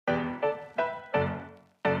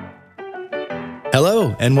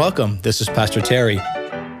Hello and welcome. This is Pastor Terry,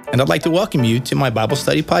 and I'd like to welcome you to my Bible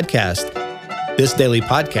study podcast. This daily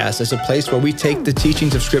podcast is a place where we take the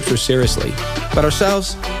teachings of Scripture seriously, but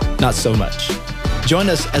ourselves, not so much. Join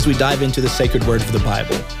us as we dive into the sacred word of the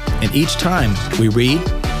Bible, and each time we read,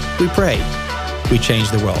 we pray, we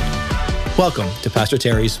change the world. Welcome to Pastor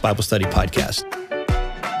Terry's Bible Study Podcast.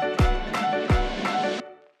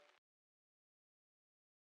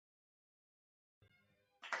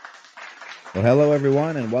 Well, hello,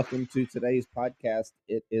 everyone, and welcome to today's podcast.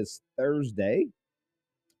 It is Thursday,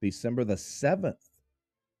 December the 7th,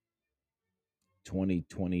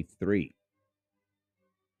 2023.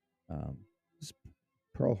 It's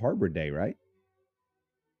Pearl Harbor Day, right?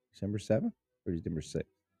 December 7th or December 6th?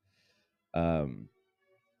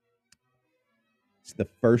 It's the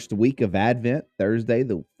first week of Advent, Thursday,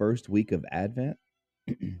 the first week of Advent.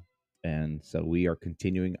 And so we are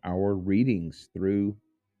continuing our readings through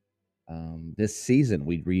this season.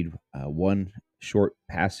 We read one short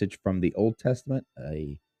passage from the Old Testament,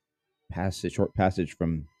 a short passage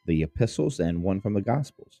from the epistles, and one from the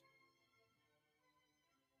Gospels.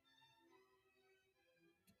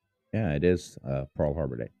 Yeah, it is Pearl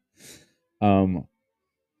Harbor Day.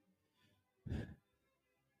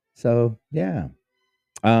 So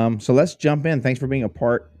let's jump in. Thanks for being a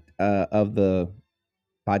part of the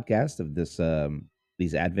podcast of this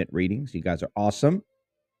these Advent readings. You guys are awesome.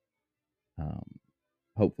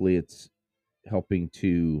 Hopefully, it's helping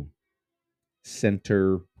to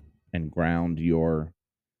center and ground your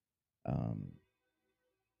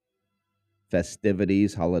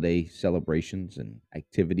festivities, holiday celebrations, and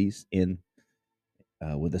activities in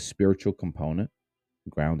with a spiritual component,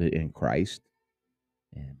 grounded in Christ.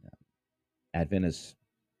 And Advent is,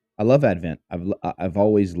 I love Advent. I've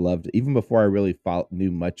always loved, even before I really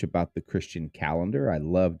knew much about the Christian calendar, I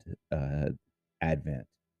loved Advent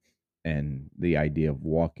and the idea of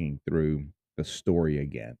walking through the story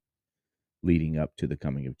again, leading up to the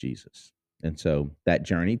coming of Jesus. And so that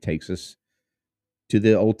journey takes us to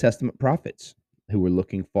the Old Testament prophets who were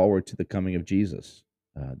looking forward to the coming of Jesus,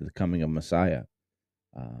 the coming of Messiah,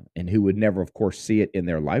 and who would never, of course, see it in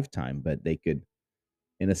their lifetime, but they could,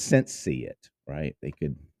 in a sense, see it, right?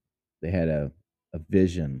 They had a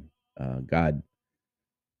vision. God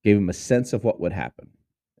gave them a sense of what would happen,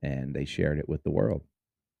 and they shared it with the world.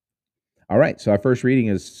 All right, so our first reading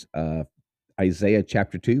is Isaiah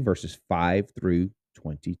chapter 2, verses 5 through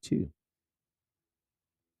 22.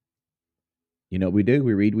 You know what we do?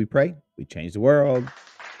 We read, we pray, we change the world.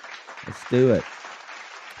 Let's do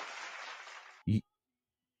it.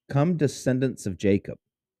 Come, descendants of Jacob,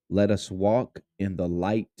 let us walk in the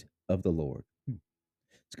light of the Lord.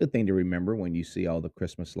 It's a good thing to remember when you see all the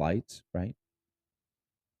Christmas lights, right?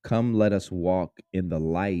 Come, let us walk in the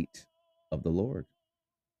light of the Lord.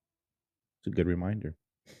 It's a good reminder.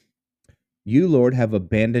 You, Lord, have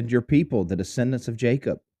abandoned your people, the descendants of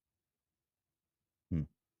Jacob.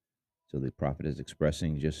 So the prophet is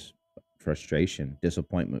expressing just frustration,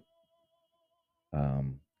 disappointment.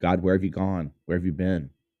 God, where have you gone? Where have you been?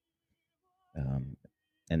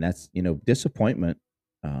 And that's, disappointment,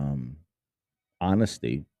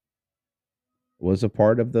 honesty was a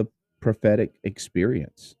part of the prophetic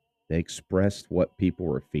experience. They expressed what people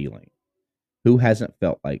were feeling. Who hasn't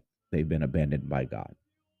felt like they've been abandoned by God?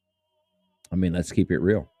 I mean, let's keep it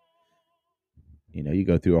real. You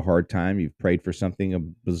go through a hard time, you've prayed for something a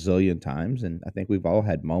bazillion times, and I think we've all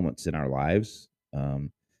had moments in our lives. We're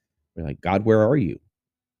like, God, where are you?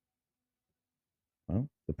 Well,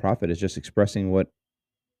 the prophet is just expressing what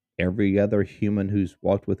every other human who's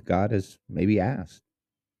walked with God has maybe asked.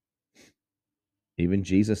 Even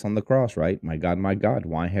Jesus on the cross, right? My God,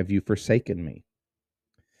 why have you forsaken me?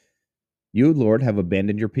 You, Lord, have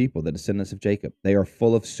abandoned your people, the descendants of Jacob. They are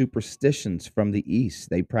full of superstitions from the east.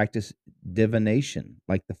 They practice divination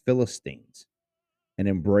like the Philistines and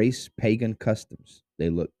embrace pagan customs. They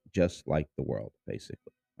look just like the world,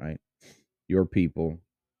 basically, right? Your people,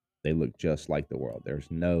 they look just like the world. There's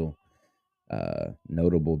no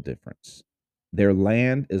notable difference. Their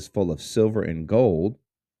land is full of silver and gold.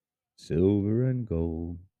 Silver and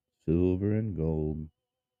gold, silver and gold.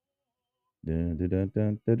 Dun, dun, dun,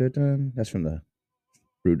 dun, dun, dun, dun. That's from the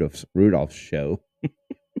Rudolph show.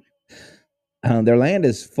 Their land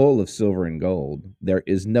is full of silver and gold. There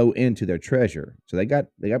is no end to their treasure. So they got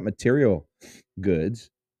material goods.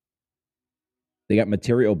 They got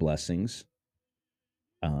material blessings.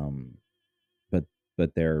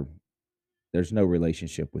 But there's no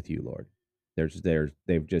relationship with you, Lord.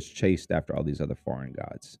 They've just chased after all these other foreign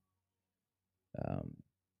gods.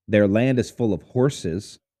 Their land is full of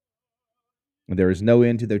horses. There is no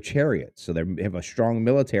end to their chariots. So they have a strong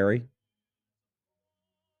military,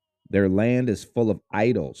 Their land is full of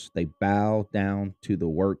idols. They bow down to the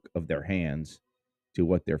work of their hands, to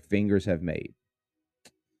what their fingers have made.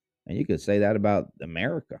 And you could say that about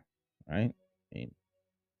America, right? I mean,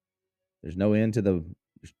 there's no end to there's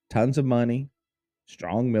tons of money,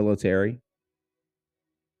 strong military,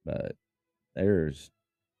 but there's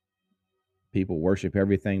people worship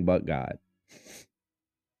everything but God.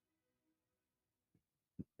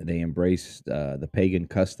 They embrace the pagan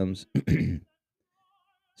customs,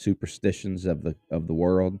 superstitions of the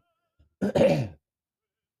world.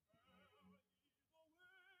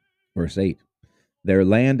 Verse 8. Their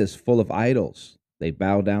land is full of idols. They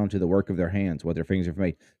bow down to the work of their hands, what their fingers have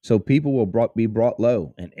made. So people will be brought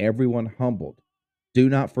low, and everyone humbled. Do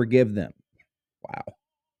not forgive them. Wow.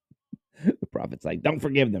 The prophet's like, don't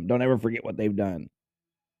forgive them. Don't ever forget what they've done.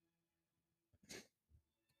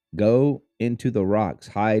 Go into the rocks,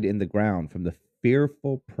 hide in the ground from the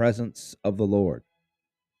fearful presence of the Lord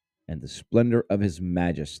and the splendor of his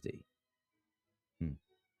majesty.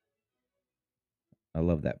 I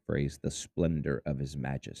love that phrase, the splendor of his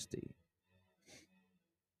majesty.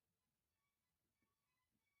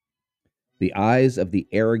 The eyes of the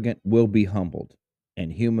arrogant will be humbled,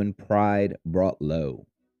 and human pride brought low.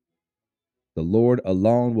 The Lord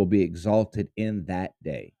alone will be exalted in that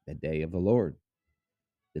day, the day of the Lord,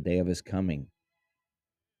 the day of his coming.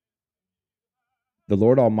 The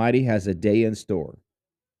Lord Almighty has a day in store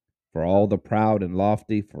for all the proud and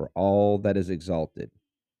lofty, for all that is exalted,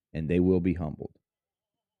 and they will be humbled.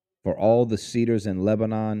 For all the cedars in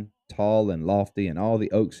Lebanon, tall and lofty, and all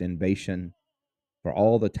the oaks in Bashan, for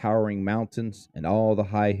all the towering mountains and all the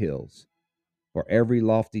high hills, for every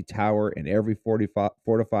lofty tower and every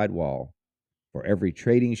fortified wall, for every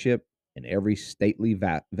trading ship and every stately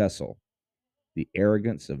vessel, the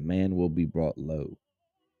arrogance of man will be brought low.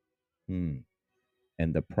 And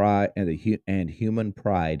the pride and human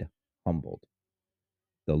pride humbled.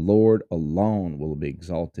 The Lord alone will be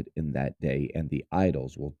exalted in that day, and the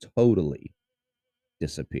idols will totally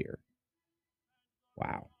disappear.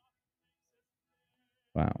 Wow.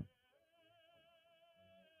 Wow.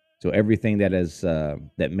 So everything that is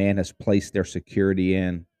that man has placed their security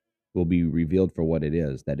in will be revealed for what it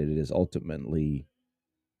is, that it is ultimately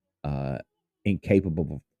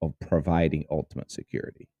incapable of providing ultimate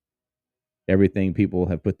security. Everything people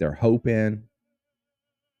have put their hope in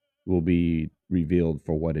will be revealed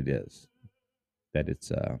for what it is, that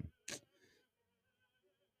it's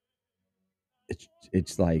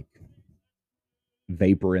like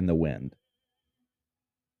vapor in the wind.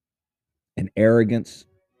 And arrogance,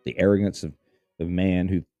 the arrogance of man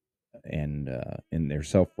who and in their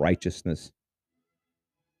self-righteousness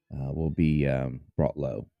will be brought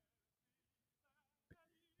low.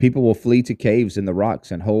 People will flee to caves in the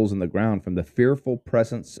rocks and holes in the ground from the fearful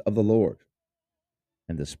presence of the Lord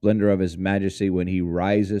and the splendor of his majesty when he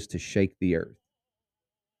rises to shake the earth.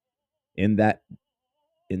 In that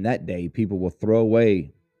day, people will throw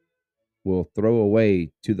away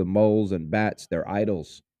to the moles and bats their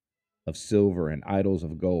idols of silver and idols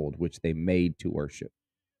of gold, which they made to worship.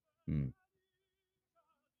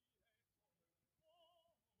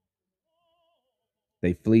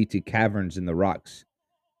 They flee to caverns in the rocks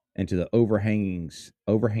and to the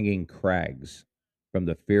overhanging crags from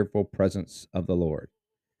the fearful presence of the Lord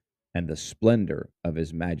and the splendor of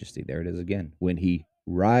his majesty. There it is again, when he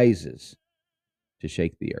rises to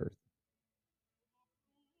shake the earth.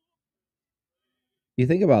 You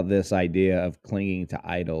think about this idea of clinging to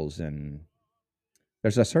idols, and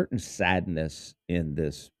there's a certain sadness in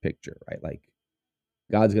this picture, right? Like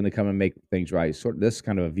God's going to come and make things right. Sort of this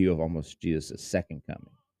kind of a view of almost Jesus' second coming,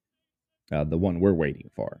 the one we're waiting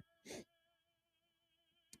for.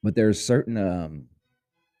 But there's a certain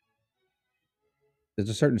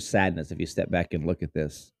sadness if you step back and look at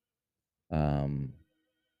this, of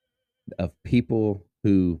people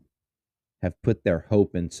who have put their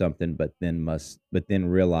hope in something, but then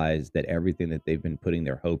realize that everything that they've been putting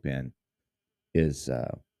their hope in is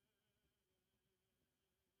a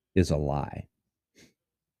lie.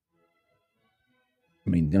 I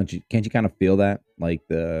mean, can't you kind of feel that? Like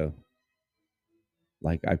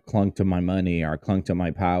I clung to my money, or I clung to my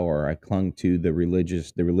power, or I clung to the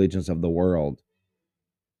religions of the world.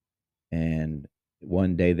 And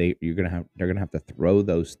one day they're gonna have to throw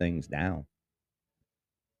those things down.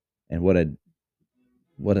 And what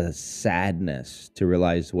a sadness to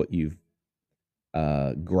realize what you've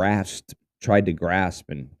tried to grasp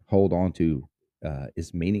and hold on to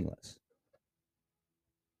is meaningless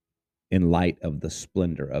in light of the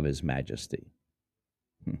splendor of his majesty.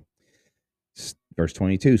 Verse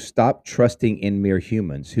 22, stop trusting in mere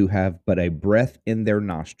humans who have but a breath in their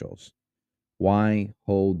nostrils, Why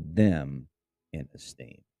hold them in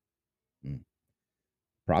esteem? Mm.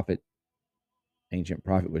 Prophet, ancient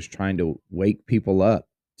prophet, was trying to wake people up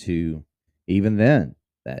to, even then,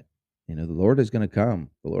 that the Lord is going to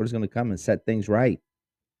come. The Lord is going to come and set things right.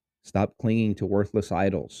 Stop clinging to worthless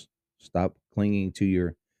idols. Stop clinging to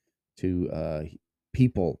your to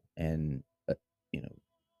people and you know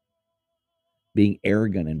being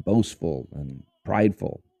arrogant and boastful and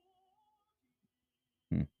prideful.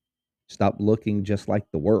 Hmm. Stop looking just like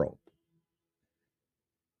the world.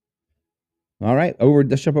 All right,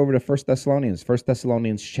 let's jump over to First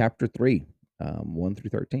Thessalonians chapter 3, 1 through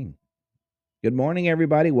 13. Good morning,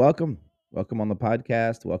 everybody. Welcome on the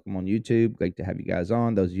podcast. Welcome on YouTube. Great to have you guys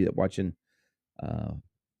on. Those of you that watching, uh,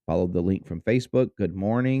 follow the link from Facebook. Good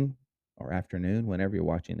morning or afternoon, whenever you're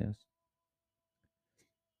watching this.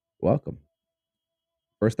 Welcome.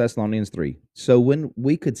 First Thessalonians 3. So when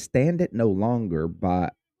we could stand it no longer,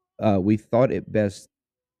 we thought it best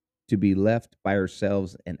to be left by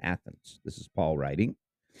ourselves in Athens. This is Paul writing.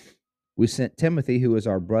 We sent Timothy, who is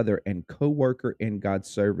our brother and co-worker in God's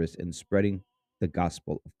service in spreading the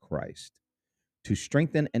gospel of Christ, to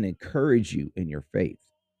strengthen and encourage you in your faith,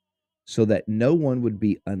 so that no one would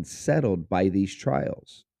be unsettled by these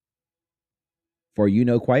trials. For you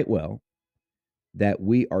know quite well that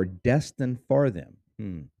we are destined for them.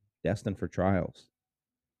 Destined for trials.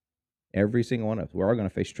 Every single one of us, we're all going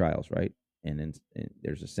to face trials, right? And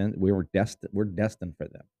there's a sense we're destined for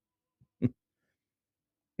them.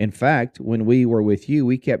 In fact, when we were with you,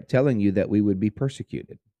 we kept telling you that we would be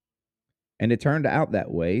persecuted. And it turned out that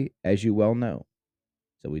way, as you well know.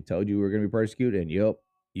 So we told you we were going to be persecuted, and yep,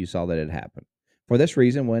 you saw that it happened. For this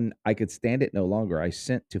reason, when I could stand it no longer, I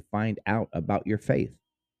sent to find out about your faith.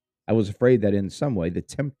 I was afraid that in some way the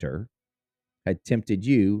tempter had tempted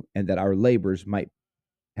you, and that our labors might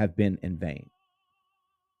have been in vain.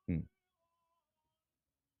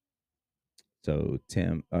 So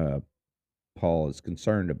Paul is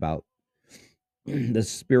concerned about the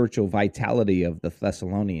spiritual vitality of the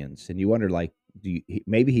Thessalonians, and you wonder, like,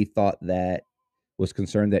 maybe he thought that was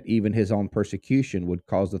concerned that even his own persecution would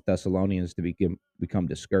cause the Thessalonians to become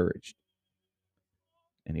discouraged.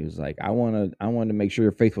 And he was like, I want to make sure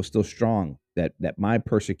your faith was still strong, that my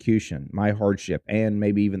persecution, my hardship, and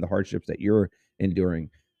maybe even the hardships that you're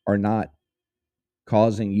enduring are not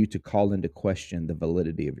causing you to call into question the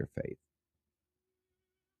validity of your faith.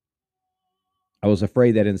 I was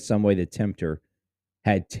afraid that in some way the tempter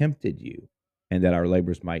had tempted you, and that our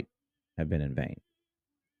labors might have been in vain.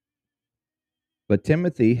 But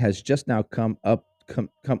Timothy has just now come to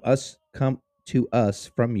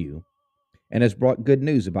us from you, and has brought good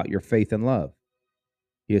news about your faith and love.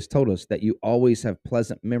 He has told us that you always have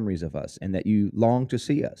pleasant memories of us, and that you long to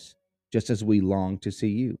see us, just as we long to see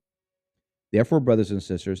you. Therefore, brothers and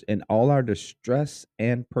sisters, in all our distress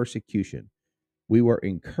and persecution, we were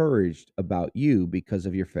encouraged about you because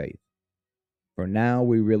of your faith. For now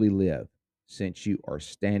we really live, since you are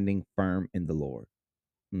standing firm in the Lord.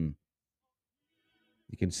 You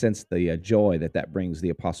can sense the joy that brings the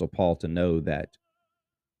Apostle Paul to know that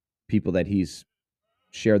people that he's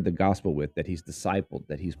shared the gospel with, that he's discipled,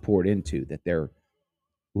 that he's poured into, that they're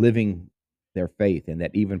living their faith, and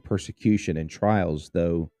that even persecution and trials,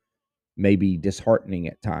 though may be disheartening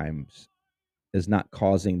at times, is not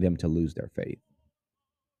causing them to lose their faith.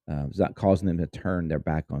 It's not causing them to turn their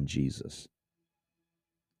back on Jesus.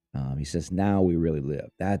 He says, "Now we really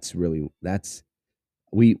live."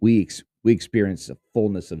 We experience a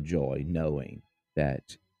fullness of joy knowing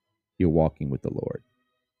that you're walking with the Lord.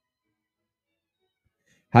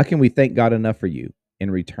 How can we thank God enough for you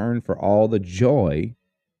in return for all the joy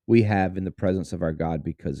we have in the presence of our God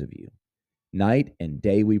because of you? Night and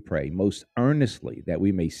day we pray most earnestly that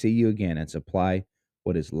we may see you again and supply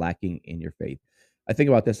what is lacking in your faith. I think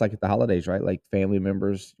about this like at the holidays, right? Like family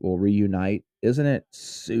members will reunite. Isn't it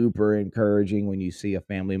super encouraging when you see a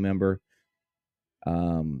family member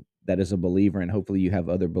that is a believer, and hopefully you have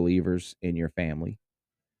other believers in your family?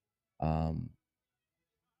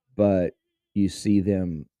 But you see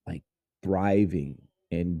them like thriving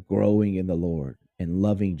and growing in the Lord and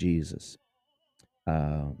loving Jesus.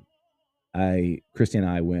 Um, Christy and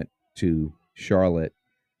I went to Charlotte,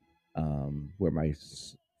 where my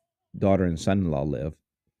daughter and son-in-law live,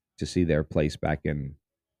 to see their place back in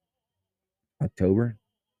October,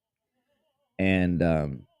 and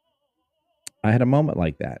I had a moment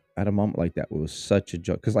like that. I had a moment like that. It was such a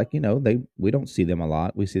joy because, like, we don't see them a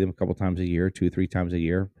lot. We see them a couple times a year, 2, 3 times a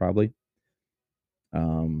year, probably.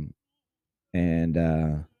 Um, and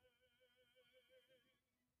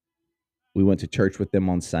we went to church with them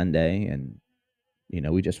on Sunday, and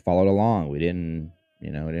we just followed along. We didn't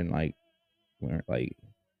like We weren't like,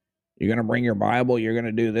 you're going to bring your Bible, you're going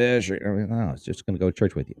to do this. No, it's just going to go to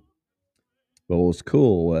church with you. But what was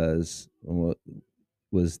cool was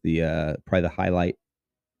the probably the highlight.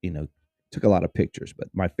 Took a lot of pictures, but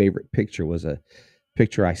my favorite picture was a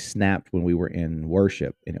picture I snapped when we were in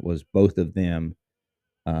worship, and it was both of them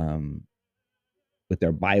um, with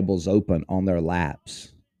their Bibles open on their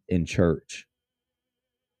laps in church,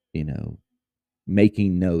 you know,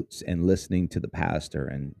 making notes and listening to the pastor,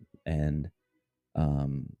 and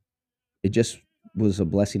it just was a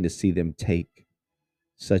blessing to see them take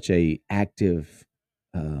such a active,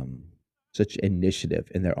 um, such initiative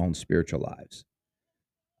in their own spiritual lives.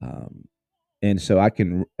 And so I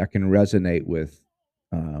can resonate with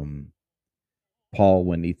um, Paul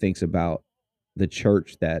when he thinks about the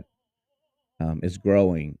church that is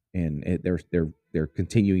growing, and they're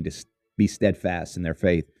continuing to be steadfast in their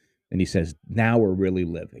faith. And he says, "Now we're really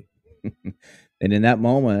living." And in that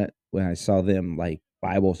moment, when I saw them like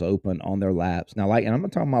Bibles open on their laps, now and I'm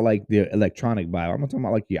not talking about like the electronic Bible. I'm not talking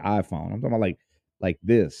about like your iPhone. I'm talking about like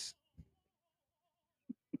this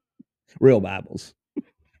real Bibles,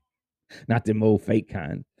 not them old fake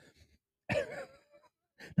kind,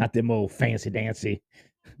 not them old fancy dancy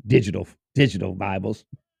digital Bibles.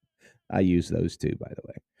 I use those too, by the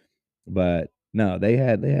way. But no, they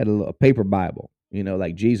had a paper Bible,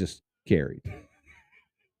 like Jesus carried.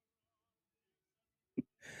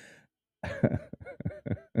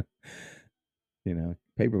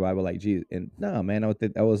 Paper Bible like Jesus. And no, man, I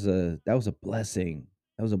think that was a blessing.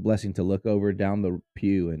 That was a blessing to look over down the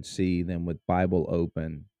pew and see them with Bible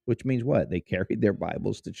open, which means what? They carried their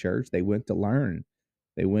Bibles to church. They went to learn.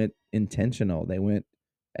 They went intentional. They went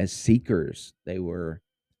as seekers. They were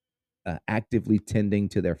actively tending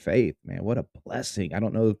to their faith. Man, what a blessing. I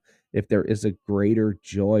don't know if there is a greater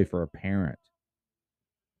joy for a parent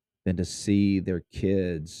than to see their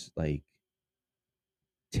kids like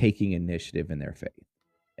taking initiative in their faith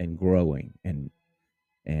and growing and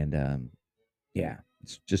yeah,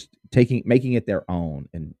 it's just making it their own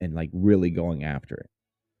and like really going after it.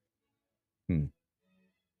 Hmm.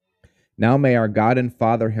 Now may our God and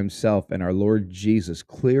Father himself and our Lord Jesus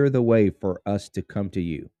clear the way for us to come to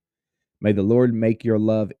you. May the Lord make your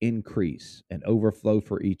love increase and overflow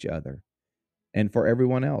for each other and for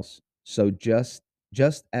everyone else. So just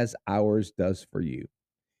as ours does for you.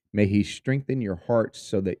 May he strengthen your hearts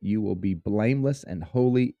so that you will be blameless and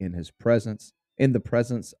holy in his presence, in the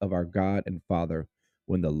presence of our God and Father,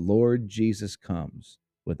 when the Lord Jesus comes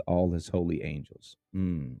with all his holy angels.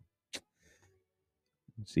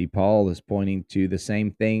 See, Paul is pointing to the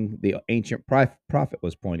same thing the ancient prophet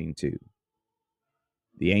was pointing to.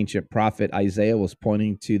 The ancient prophet Isaiah was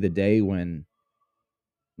pointing to the day when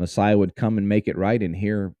Messiah would come and make it right. And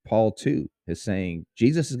here Paul too is saying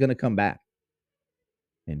Jesus is going to come back,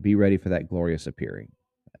 and be ready for that glorious appearing.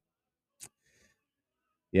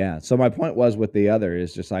 Yeah. So my point was with the other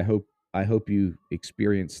is just I hope you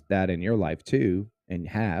experienced that in your life too, and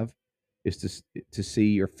is to see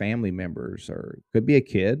your family members, or could be a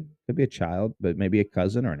kid, could be a child, but maybe a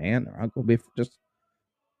cousin or an aunt or uncle, be just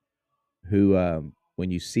who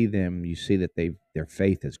when you see them, you see that their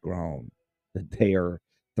faith has grown, that they are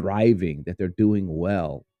thriving, that they're doing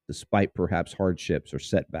well despite perhaps hardships or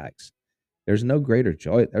setbacks. There's no greater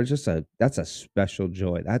joy. That's a special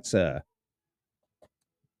joy. That's a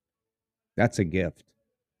gift.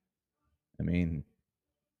 I mean,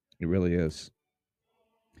 it really is.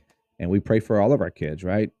 And we pray for all of our kids,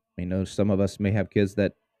 right? I know some of us may have kids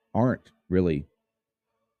that aren't really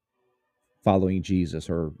following Jesus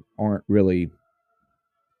or aren't really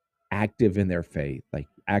active in their faith, like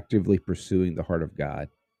actively pursuing the heart of God.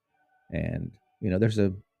 And there's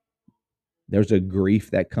a grief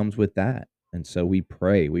that comes with that. And so we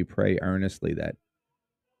pray earnestly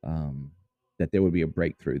um that there would be a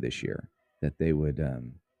breakthrough this year, that they would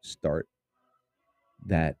start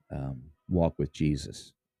that walk with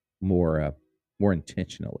Jesus more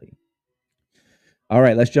intentionally. All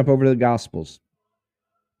right, let's jump over to the Gospels.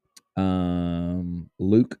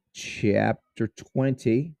 Luke chapter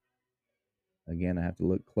 20. Again, I have to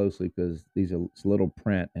look closely because it's little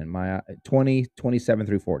print, and my 27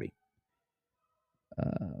 through 40.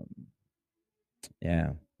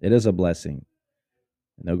 Yeah, it is a blessing.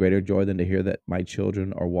 No greater joy than to hear that my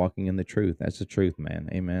children are walking in the truth. That's the truth, man.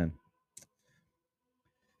 Amen.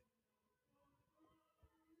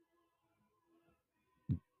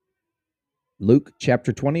 Luke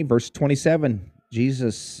chapter 20, verse 27.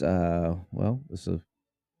 Jesus, this is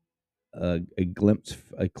a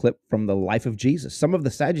clip from the life of Jesus. Some of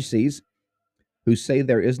the Sadducees who say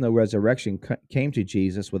there is no resurrection came to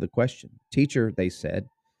Jesus with a question. Teacher, they said,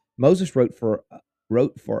 Moses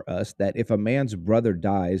wrote for us that if a man's brother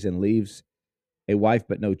dies and leaves a wife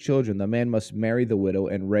but no children, the man must marry the widow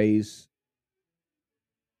and must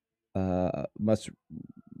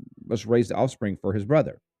raise the offspring for his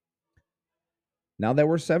brother. Now there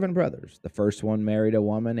were 7 brothers. The first one married a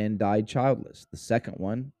woman and died childless. The second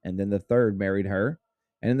one, and then the third, married her,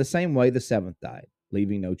 and in the same way the 7th died,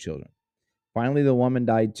 leaving no children. Finally, the woman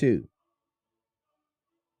died too.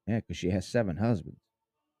 Yeah, because she has 7 husbands.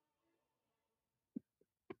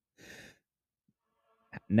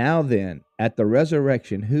 Now then, at the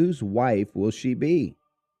resurrection, whose wife will she be?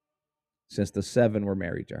 Since the 7 were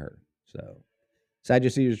married to her. So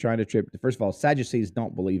Sadducees are trying to trip. First of all, Sadducees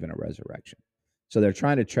don't believe in a resurrection. So they're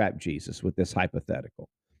trying to trap Jesus with this hypothetical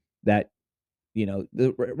that,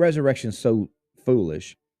 the resurrection is so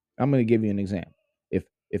foolish. I'm going to give you an example.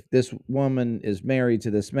 If this woman is married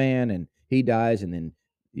to this man and he dies, and then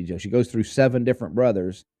she goes through 7 different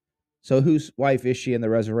brothers, so whose wife is she in the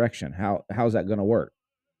resurrection? How's that going to work?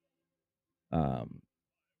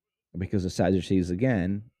 Because the Sadducees,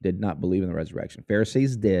 again, did not believe in the resurrection.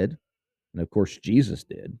 Pharisees did, and of course Jesus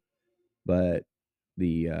did, but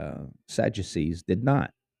the Sadducees did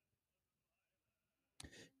not.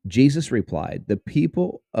 Jesus replied, "The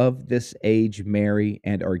people of this age marry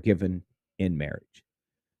and are given in marriage,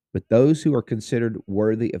 but those who are considered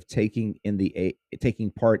worthy of taking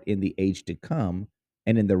part in the age to come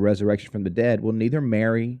and in the resurrection from the dead will neither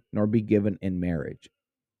marry nor be given in marriage,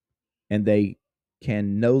 and they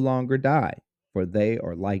can no longer die, for they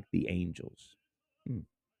are like the angels.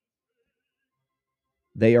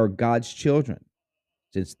 They are God's children,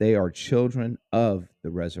 since they are children of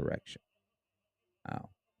the resurrection." Wow.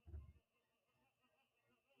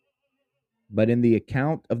 But in the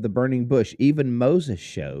account of the burning bush, even Moses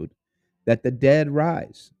showed that the dead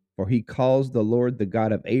rise, for he calls the Lord the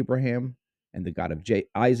God of Abraham and the God of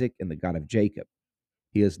Isaac and the God of Jacob.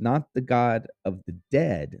 He is not the God of the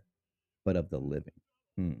dead, but of the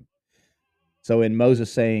living. So in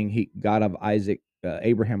Moses saying he God of Isaac,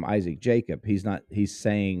 Abraham, Isaac, Jacob, he's not. He's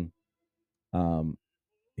saying,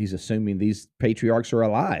 he's assuming these patriarchs are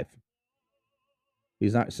alive.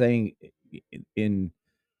 He's not saying in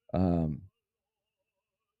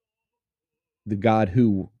the God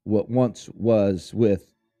who what once was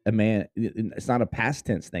with a man. It's not a past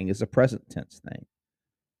tense thing, it's a present tense thing.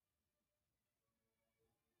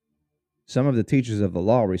 Some of the teachers of the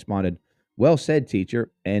law responded, "Well said,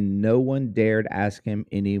 teacher," and no one dared ask him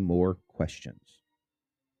any more questions.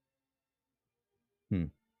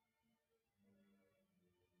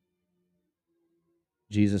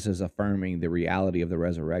 Jesus is affirming the reality of the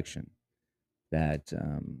resurrection, that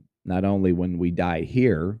not only when we die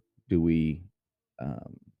here do we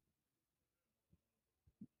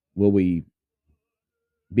will we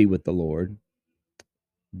be with the Lord,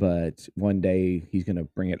 but one day he's going to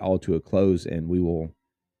bring it all to a close, and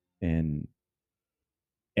and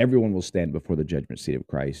everyone will stand before the judgment seat of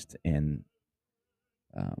Christ, and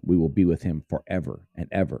we will be with him forever and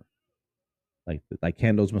ever, like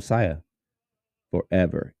Handel's Messiah,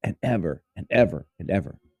 forever and ever and ever and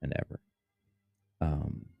ever and ever.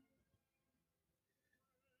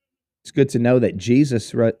 It's good to know that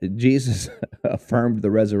Jesus affirmed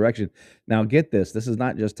the resurrection. Now, get this: this is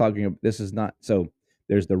not just talking. This is not so.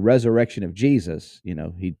 There's the resurrection of Jesus.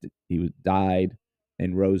 He died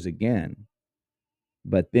and rose again,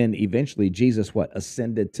 but then eventually Jesus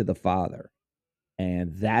ascended to the Father,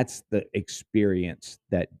 and that's the experience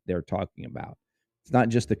that they're talking about. It's not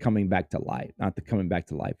just the coming back to life, not the coming back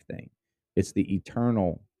to life thing. It's the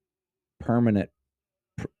eternal, permanent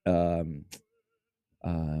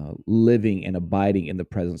living and abiding in the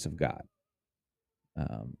presence of God.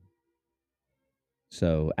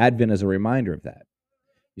 So Advent is a reminder of that.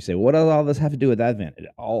 You say, what does all this have to do with Advent?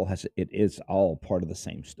 It is all part of the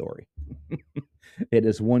same story. It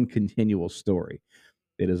is one continual story.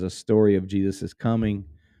 It is a story of Jesus' coming.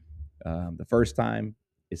 The first time,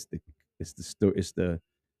 it's the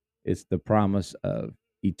promise of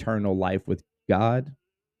eternal life with God,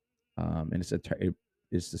 and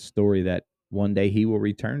it's the story that one day he will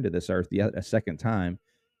return to this earth a second time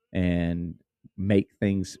and make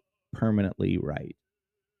things permanently right,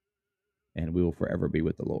 and we will forever be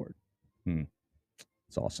with the Lord.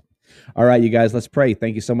 It's awesome. All right, you guys, let's pray.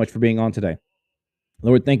 Thank you so much for being on today.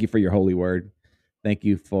 Lord, thank you for your holy word. Thank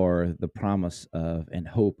you for the promise of and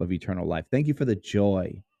hope of eternal life. Thank you for the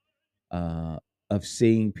joy of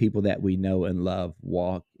seeing people that we know and love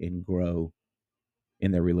walk and grow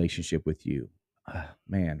in their relationship with you.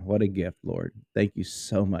 Man, what a gift, Lord. Thank you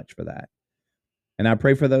so much for that. And I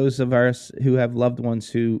pray for those of us who have loved ones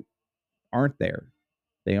who aren't there.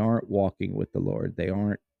 They aren't walking with the Lord. They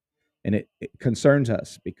aren't And it concerns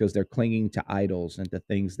us because they're clinging to idols and to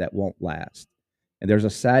things that won't last. And there's a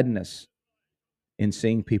sadness in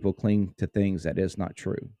seeing people cling to things that is not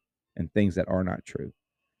true and things that are not true.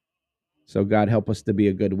 So God, help us to be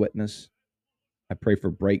a good witness. I pray for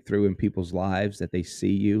breakthrough in people's lives, that they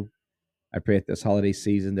see you. I pray at this holiday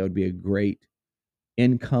season there would be a great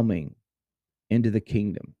incoming into the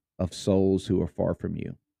kingdom of souls who are far from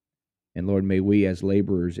you. And Lord, may we as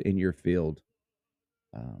laborers in your field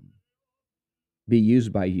be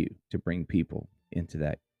used by you to bring people into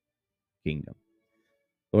that kingdom.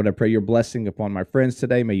 Lord, I pray your blessing upon my friends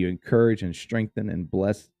today. May you encourage and strengthen and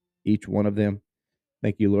bless each one of them.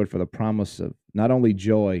 Thank you, Lord, for the promise of not only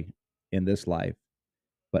joy in this life,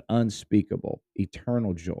 but unspeakable,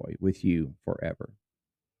 eternal joy with you forever,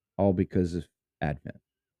 all because of Advent.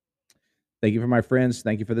 Thank you for my friends.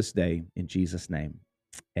 Thank you for this day. In Jesus' name,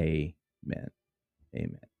 amen.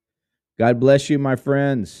 Amen. God bless you, my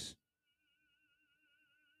friends.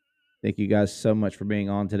 Thank you guys so much for being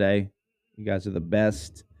on today. You guys are the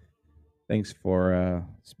best. Thanks for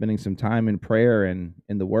spending some time in prayer and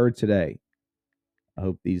in the Word today. I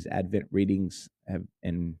hope these Advent readings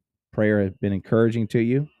and prayer have been encouraging to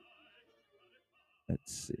you.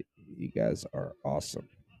 Let's see. You guys are awesome.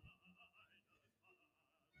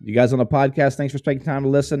 You guys on the podcast, thanks for taking time to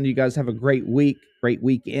listen. You guys have a great week, great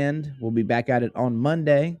weekend. We'll be back at it on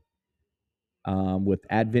Monday with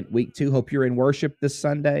Advent Week 2. Hope you're in worship this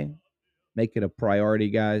Sunday. Make it a priority,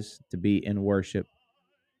 guys, to be in worship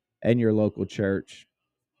and your local church,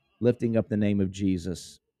 lifting up the name of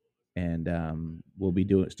Jesus. And we'll be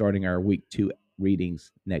starting our week 2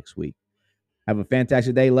 readings next week. Have a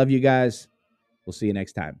fantastic day. Love you guys. We'll see you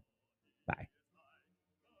next time. Bye.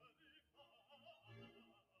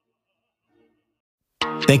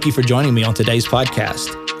 Thank you for joining me on today's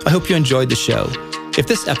podcast. I hope you enjoyed the show. If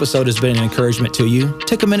this episode has been an encouragement to you,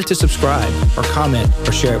 take a minute to subscribe or comment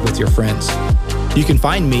or share it with your friends. You can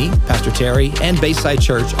find me, Pastor Terry, and Bayside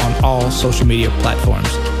Church on all social media platforms.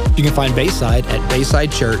 You can find Bayside at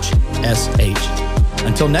Bayside Church SH.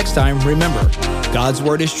 Until next time, remember, God's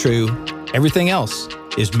word is true. Everything else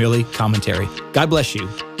is merely commentary. God bless you.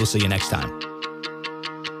 We'll see you next time.